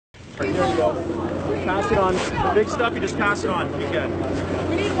There you go. Pass it on. The big stuff, you just pass it on. You can.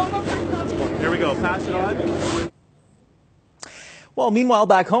 We need one more person. There we go. Pass it on. Well, meanwhile,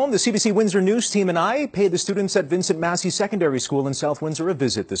 back home, the CBC Windsor News team and I paid the students at Massey Secondary School in South Windsor a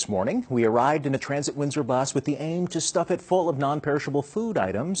visit this morning. We arrived in a Transit Windsor bus with the aim to stuff it full of non-perishable food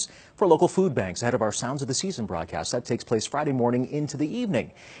items for local food banks ahead of our Sounds of the Season broadcast. That takes place Friday morning into the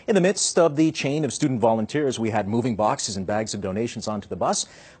evening. In the midst of the chain of student volunteers, we had moving boxes and bags of donations onto the bus.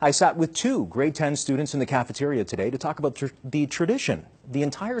 I sat with two grade 10 students in the cafeteria today to talk about the tradition the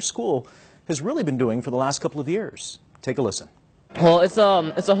entire school has really been doing for the last couple of years. Take a listen. Well, it's a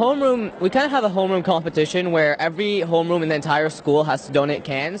homeroom. We kind of have a homeroom competition where every homeroom in the entire school has to donate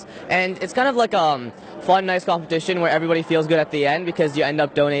cans, and it's kind of like a fun, nice competition where everybody feels good at the end because you end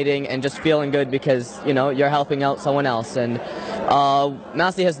up donating and just feeling good because you're helping out someone else. And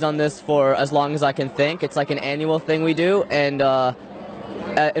Massey has done this for as long as I can think. It's like an annual thing we do, and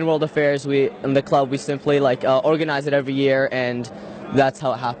in World Affairs, in the club, we simply organize it every year, and that's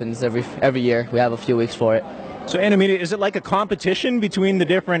how it happens every year. We have a few weeks for it. So, Anamita, is it like a competition between the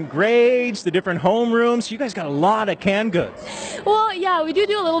different grades, the different homerooms? You guys got a lot of canned goods. Well, yeah, we do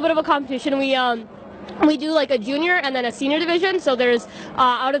a little bit of a competition. We do like a junior and then a senior division. So there's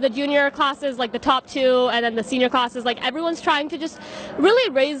out of the junior classes, like the top two, and then the senior classes, like everyone's trying to just really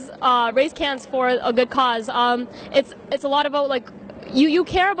raise cans for a good cause. It's a lot about you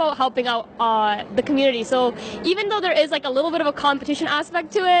care about helping out the community. So even though there is like a little bit of a competition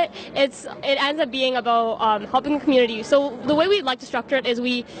aspect to it, it ends up being about helping the community. So the way we like to structure it is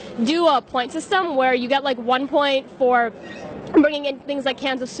we do a point system where you get like 1 point for bringing in things like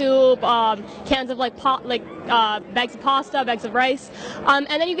cans of soup, cans of bags of pasta, bags of rice, and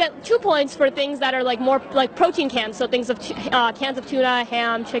then you get 2 points for things that are more like protein cans, so things of cans of tuna,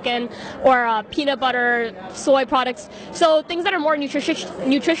 ham, chicken, or peanut butter, soy products. So things that are more nutritious,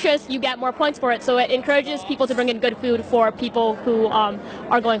 you get more points for it. So it encourages people to bring in good food for people who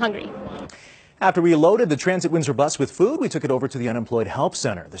are going hungry. After we loaded the Transit Windsor bus with food, we took it over to the Unemployed Help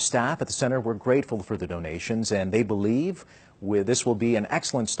Center. The staff at the center were grateful for the donations, and they believe this will be an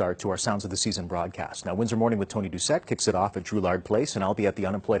excellent start to our Sounds of the Season broadcast. Now, Windsor Morning with Tony Doucette kicks it off at Drouillard Place, and I'll be at the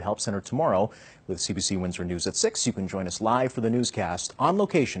Unemployed Help Center tomorrow with CBC Windsor News at 6. You can join us live for the newscast on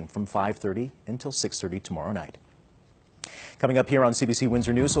location from 5:30 until 6:30 tomorrow night. Coming up here on CBC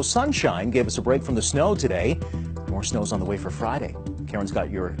Windsor News, so sunshine gave us a break from the snow today. More snow's on the way for Friday. Karen's got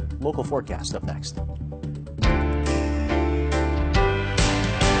your local forecast up next.